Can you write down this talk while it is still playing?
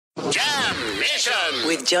Mission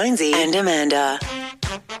with Jonesy and Amanda.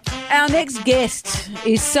 Our next guest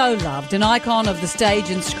is so loved, an icon of the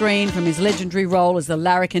stage and screen, from his legendary role as the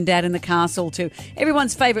larrikin dad in The Castle to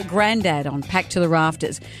everyone's favourite granddad on Packed to the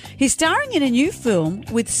Rafters. He's starring in a new film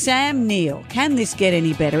with Sam Neill. Can this get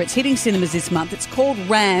any better? It's hitting cinemas this month. It's called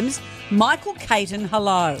Rams. Michael Caton,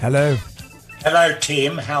 hello. Hello. Hello,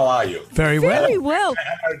 Tim. How are you? Very well. Very well.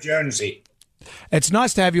 Hello, Jonesy. It's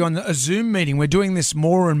nice to have you on a Zoom meeting. We're doing this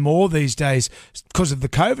more and more these days because of the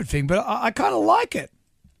COVID thing, but I kind of like it.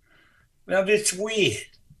 Well, it's weird.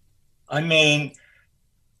 I mean,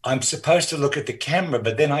 I'm supposed to look at the camera,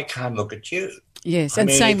 but then I can't look at you. Yes,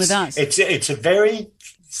 and same with us. It's a very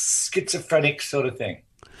schizophrenic sort of thing.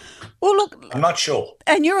 Well, look, I'm not sure.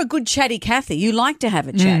 and you're a good chatty Cathy. You like to have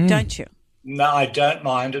a chat, don't you? No, I don't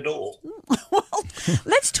mind at all. Well,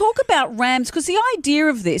 let's talk about Rams, because the idea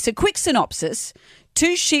of this, a quick synopsis: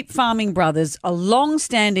 two sheep farming brothers, a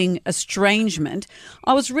long-standing estrangement.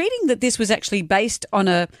 I was reading that this was actually based on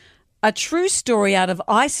a true story out of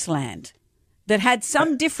Iceland that had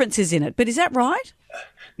some differences in it. But is that right?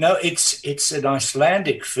 No, it's an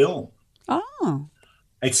Icelandic film. Oh.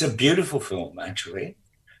 It's a beautiful film, actually.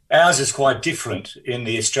 Ours is quite different in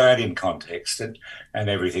the Australian context and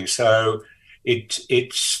everything. So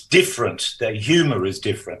it's different. The humour is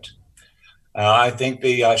different. I think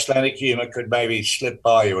the Icelandic humour could maybe slip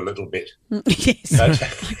by you a little bit. Yes, I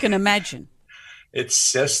can imagine.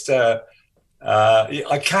 It's just,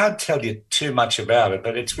 I can't tell you too much about it,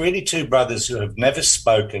 but it's really two brothers who have never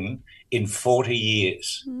spoken in 40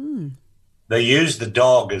 years. Mm. They use the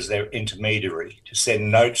dog as their intermediary to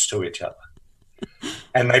send notes to each other.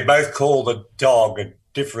 And they both call the dog a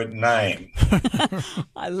different name.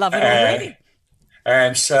 I love it already.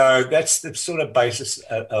 And so that's the sort of basis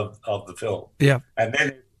of the film. Yeah. And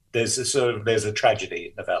then there's a tragedy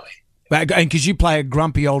in the valley. And because you play a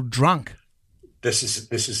grumpy old drunk. This is it.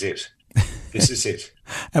 This is it.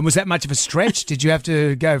 And was that much of a stretch? Did you have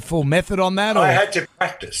to go full method on that? Or? I had to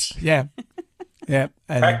practice. Yeah. Yeah.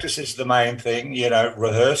 And practice is the main thing. You know,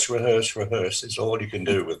 rehearse is all you can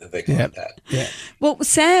do with a thing like that. Yeah. Well,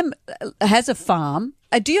 Sam has a farm.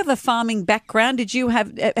 Do you have a farming background?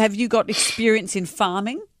 Have you got experience in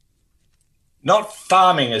farming? Not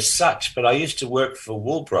farming as such, but I used to work for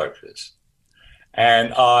wool brokers,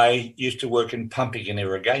 and I used to work in pumping and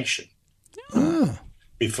irrigation. Oh.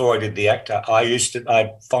 Before I did the actor, I'm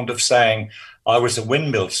fond of saying I was a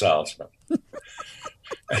windmill salesman.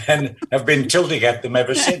 And have been tilting at them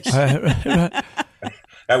ever since. That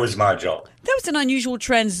was my job. That was an unusual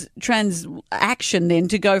transaction then,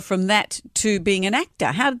 to go from that to being an actor.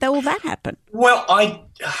 How did all that happen? Well, I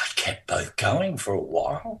kept both going for a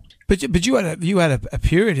while. But you had a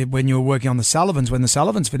period when you were working on the Sullivans. When the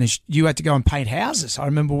Sullivans finished, you had to go and paint houses. I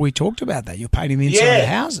remember we talked about that. You're painting the inside of the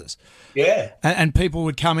houses. Yeah. And people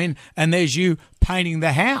would come in, and there's you painting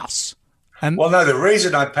the house. Well, no, the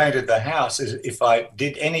reason I painted the house is if I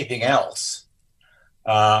did anything else,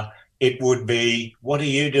 it would be, what are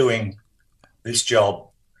you doing this job,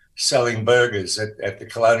 selling burgers at the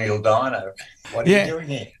Colonial Diner? What are you doing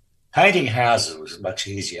here? Painting houses was much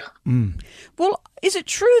easier. Mm. Well, is it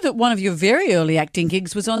true that one of your very early acting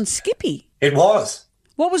gigs was on Skippy? It was.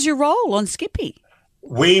 What was your role on Skippy?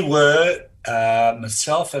 We were,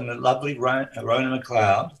 myself and the lovely Rona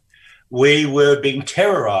McLeod, we were being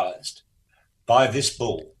terrorised by this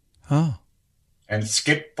bull. Oh. And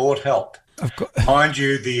Skip brought help. Mind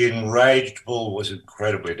you, the enraged bull was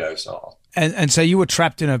incredibly docile. And so you were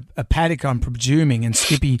trapped in a paddock, I'm presuming, and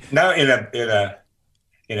Skippy... No, in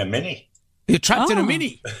a mini. You're trapped in a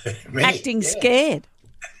mini? Acting scared.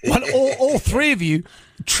 Well, all three of you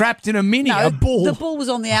trapped in a mini, a bull. The bull was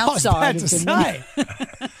on the outside. I was about to say.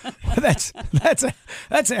 Well,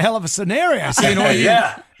 that's a hell of a senorio. Seeing all you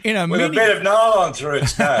in a with mini. a bit of nylon through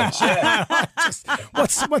its nose. Yeah.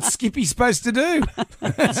 What's Skippy supposed to do?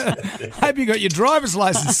 Hope you got your driver's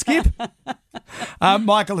license, Skip.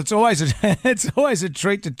 Michael, it's always a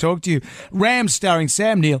treat to talk to you. Rams starring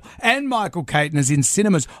Sam Neill and Michael Caton is in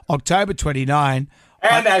cinemas October 29.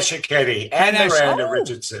 And Asher Keddy and Miranda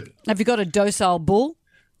Richardson. Have you got a docile bull?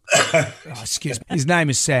 Excuse me. His name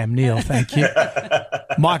is Sam Neill, thank you.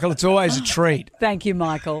 Michael, it's always a treat. Thank you,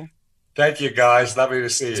 Michael. Thank you, guys. Lovely to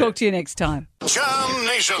see you. Talk to you next time. Jam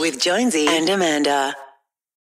Nation With Jonesy and Amanda.